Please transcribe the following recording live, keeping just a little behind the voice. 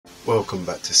Welcome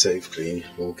back to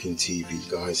Safeclean-Walkingtv,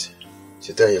 guys.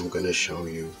 Today I'm going to show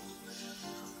you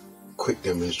a quick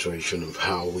demonstration of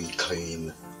how we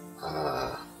clean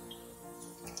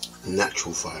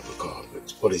natural fibre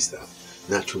carpets. What is that?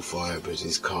 Natural fibres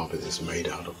is carpet that's made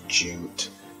out of jute,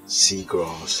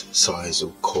 seagrass,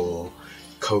 sisal, core,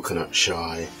 coconut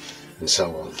shy, and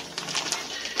so on.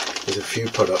 There's a few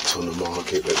products on the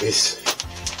market, but this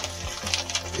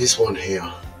one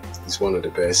here is one of the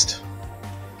best.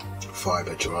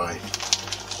 Fibre dry.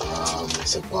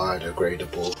 It's a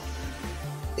biodegradable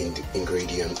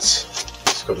ingredients.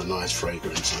 It's got a nice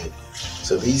fragrance in it.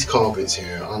 So these carpets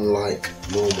here, unlike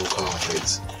normal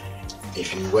carpets,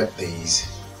 if you wet these,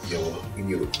 you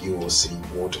will see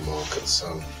water markers.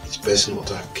 So it's best not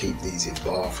to keep these in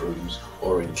bathrooms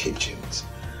or in kitchens.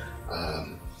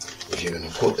 If you're going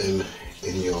to put them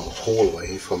in your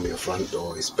hallway from your front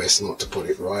door, it's best not to put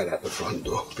it right at the front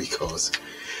door, because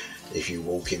if you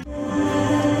walk in,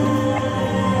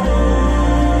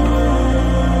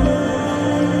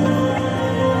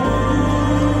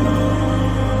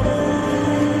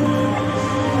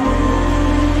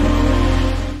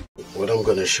 what I'm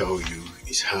going to show you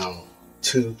is how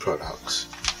two products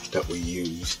that we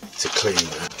use to clean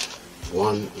that.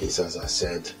 One is, as I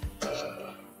said,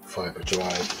 fibre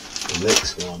dry. The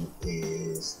next one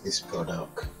is this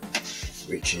product,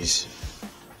 which is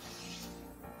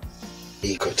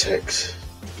Ecotex.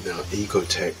 Now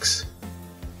Ecotex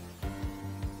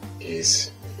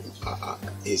is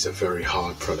a very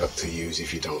hard product to use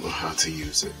if you don't know how to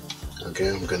use it. Okay,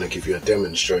 I'm going to give you a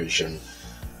demonstration.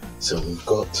 So we've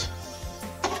got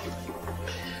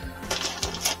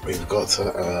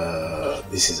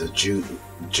this is a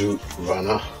jute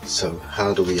runner. So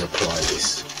how do we apply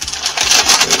this?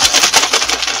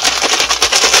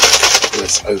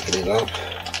 Let's open it up.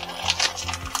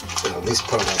 Now this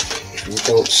product, if you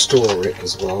don't store it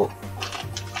as well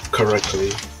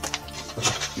correctly,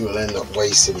 you will end up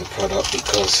wasting the product,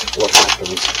 because what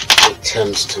happens, it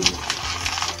tends to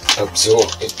absorb,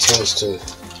 it tends to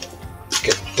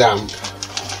get damp.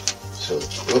 So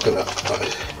look at that.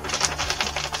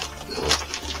 Now,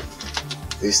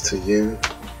 this to you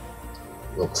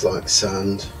looks like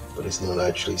sand, but it's not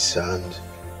actually sand,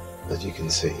 as you can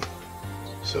see.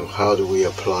 So how do we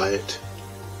apply it?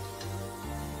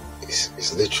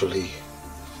 It's literally,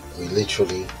 we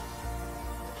literally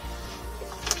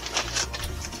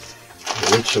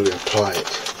apply it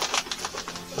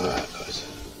like that, guys.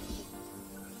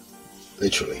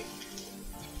 Literally.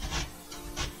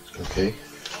 Okay.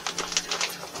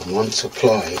 And once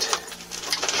applied,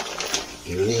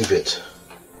 you leave it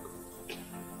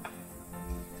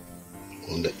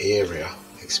on the area,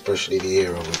 especially the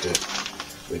area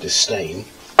with the stain.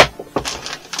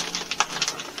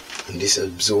 And this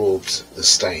absorbs the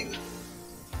stain.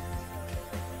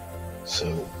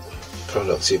 So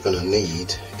products you're going to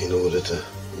need in order to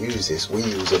use this, we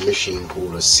use a machine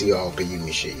called a CRB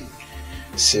machine.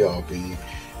 CRB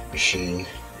machine,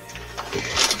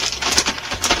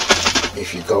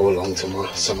 if you go along to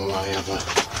some of my other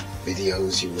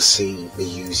videos, you will see me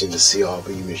using the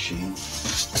CRB machine.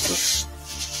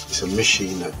 It's a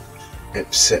machine that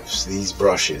accepts these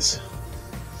brushes.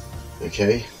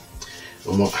 Okay.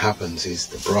 And what happens is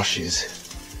the brushes,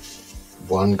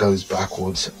 one goes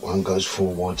backwards, one goes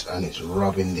forwards, and it's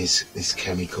rubbing this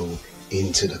chemical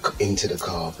into the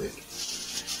carpet.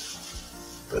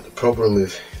 But the problem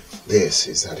with this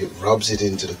is that it rubs it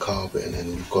into the carpet, and then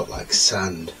you've got like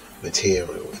sand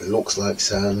material. It looks like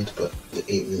sand, but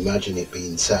imagine it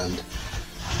being sand.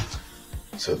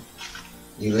 So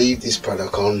you leave this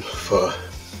product on for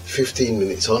 15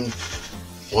 minutes on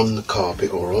the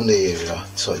carpet or on the area,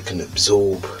 so it can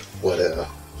absorb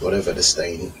whatever the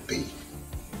stain be.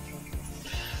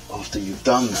 After you've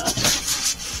done that,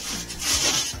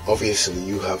 obviously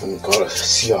you haven't got a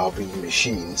CRB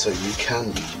machine, so you can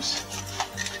use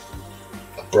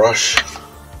a brush,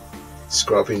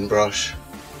 scrubbing brush,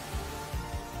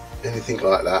 anything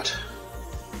like that,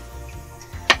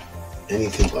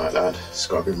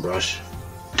 scrubbing brush,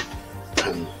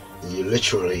 and you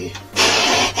literally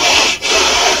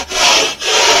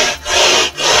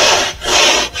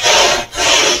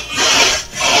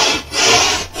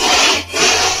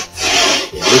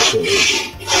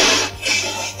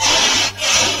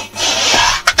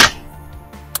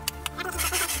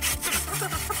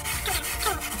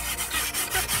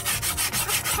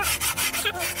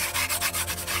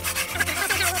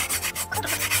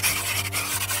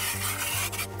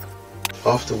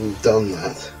after we've done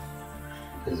that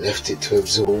and left it to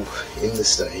absorb in the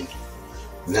stain,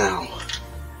 now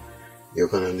you're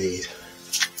going to need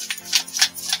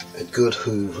a good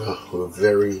hoover with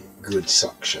very good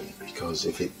suction, because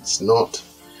if it's not,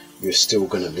 you're still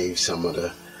going to leave some of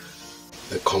the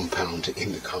compound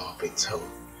in the carpet. So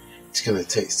it's going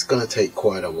to take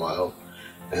quite a while,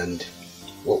 and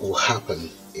what will happen,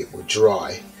 it will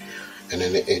dry and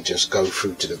then it just go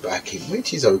through to the backing,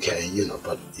 which is okay, you know,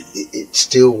 but it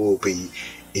still will be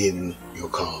in your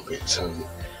carpet. So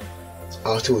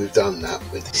after we've done that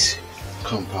with this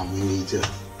compound, we need to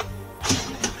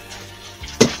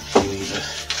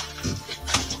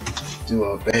do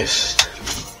our best.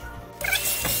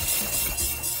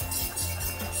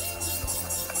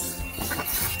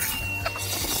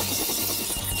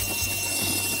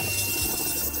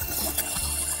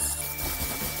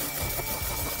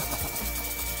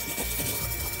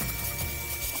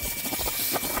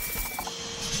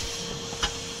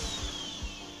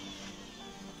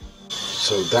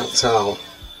 So that's how,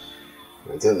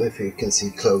 I don't know if you can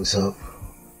see close up,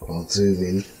 I'll zoom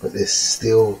in, but there's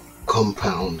still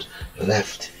compound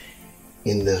left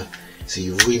in the, so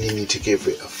you really need to give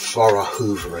it a thorough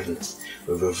hoovering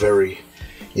with a very,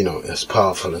 you know, as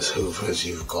powerful as hoover as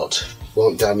you've got.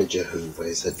 Won't damage your hoover,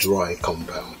 it's a dry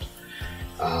compound,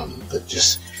 but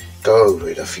just go over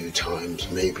it a few times.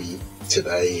 Maybe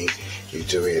today you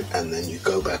do it and then you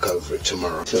go back over it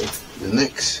tomorrow. So the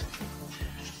next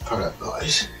product,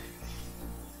 guys,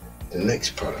 the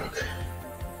next product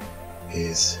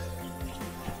is,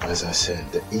 as I said,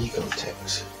 the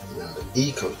Ecotex. Now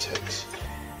the Ecotex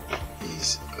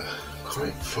is a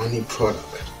quite funny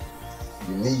product.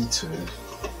 You need to,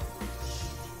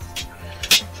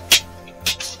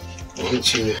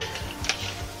 once you,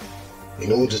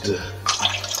 in order to,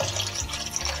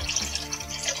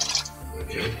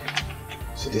 okay,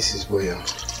 so this is where you're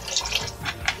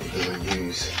going to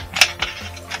use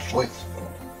wet.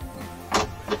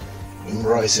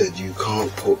 Remember I said you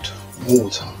can't put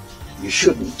water, you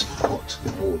shouldn't put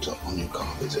water on your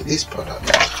carpet. So this product,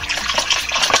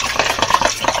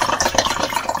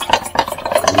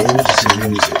 in order to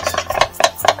use it,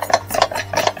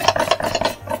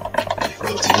 you've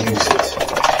got to use it.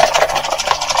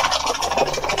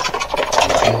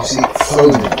 Can you see it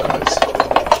foaming, guys?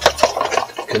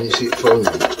 Can you see it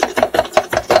foaming?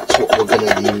 That's what we're going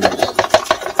to use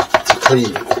to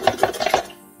clean it.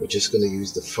 We're just going to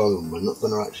use the foam. We're not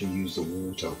going to actually use the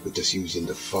water, we're just using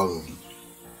the foam.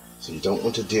 So you don't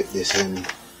want to dip this in,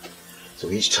 so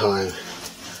each time,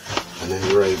 and then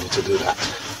we're able to do that.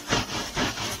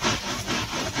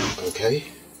 Okay,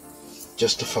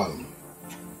 just the foam.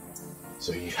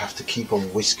 So you have to keep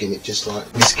on whisking it, just like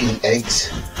whisking eggs.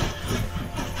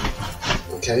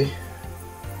 Okay,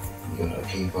 you gotta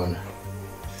keep on,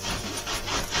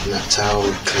 and that's how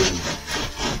we clean.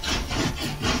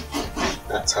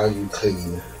 That's how you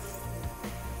clean.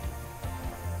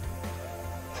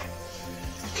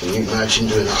 Can you imagine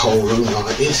doing a whole room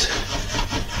like this?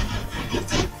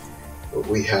 But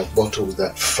we have bottles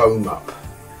that foam up,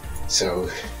 so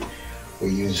we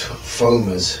use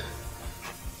foamers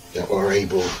that are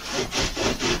able,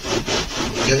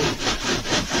 okay?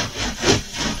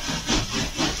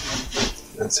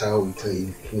 That's how we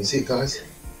clean. Can you see it, guys?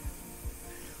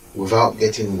 Without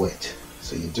getting wet.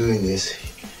 So you're doing this.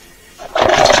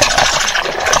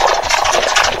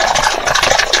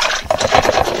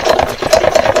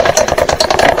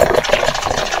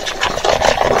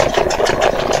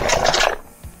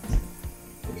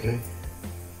 Okay,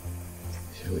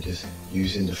 so we're just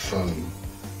using the foam,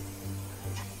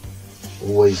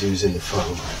 always using the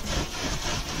foam,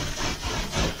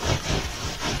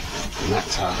 and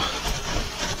that's how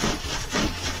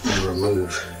you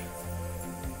remove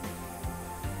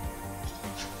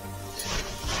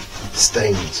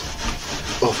stains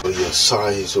off of your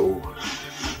sides or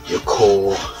your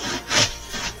core,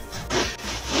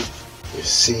 your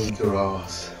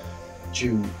Seagrass,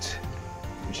 Jute,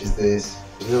 which is this.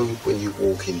 You know, when you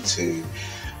walk into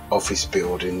office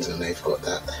buildings and they've got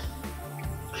that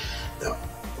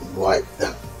white,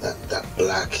 that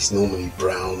black is normally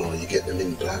brown, or you get them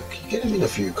in black. You get them in a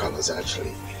few colours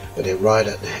actually, but they're right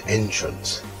at the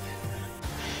entrance.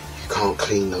 You can't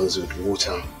clean those with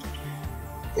water.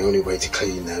 The only way to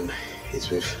clean them is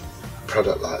with a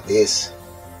product like this,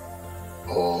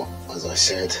 or as I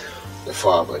said, the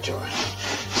fibre dry.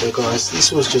 So guys,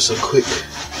 this was just a quick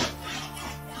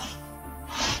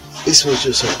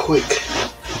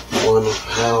one of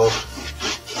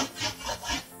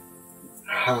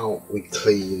how we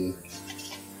clean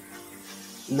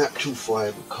natural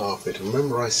fibre carpet.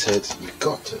 Remember I said you've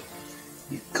got to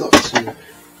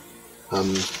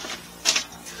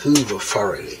hoover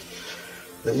thoroughly.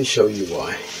 Let me show you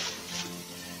why.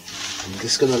 I'm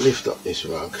just going to lift up this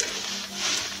rug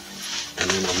and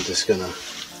then I'm just gonna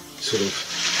sort of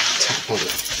tap on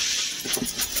it.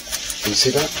 Can you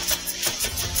see that?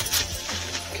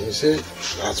 Can you see it?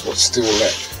 That's what's still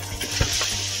left.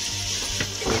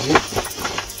 Can you see it?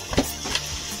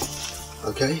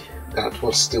 Okay, that's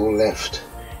what's still left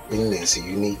in there, so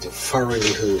you need to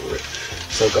thoroughly hoover it.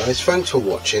 So guys, thanks for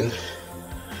watching.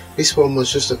 This one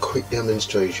was just a quick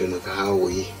demonstration of how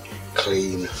we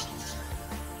clean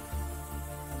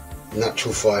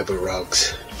natural fibre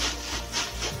rugs.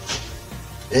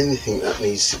 Anything that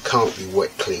can't be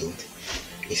wet cleaned,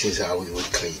 this is how we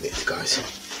would clean it, guys.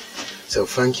 So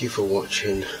thank you for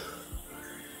watching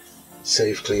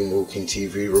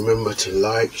Safeclean-Walkingtv. Remember to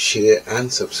like, share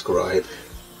and subscribe,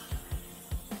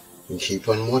 and keep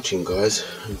on watching, guys,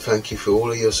 and thank you for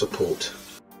all of your support.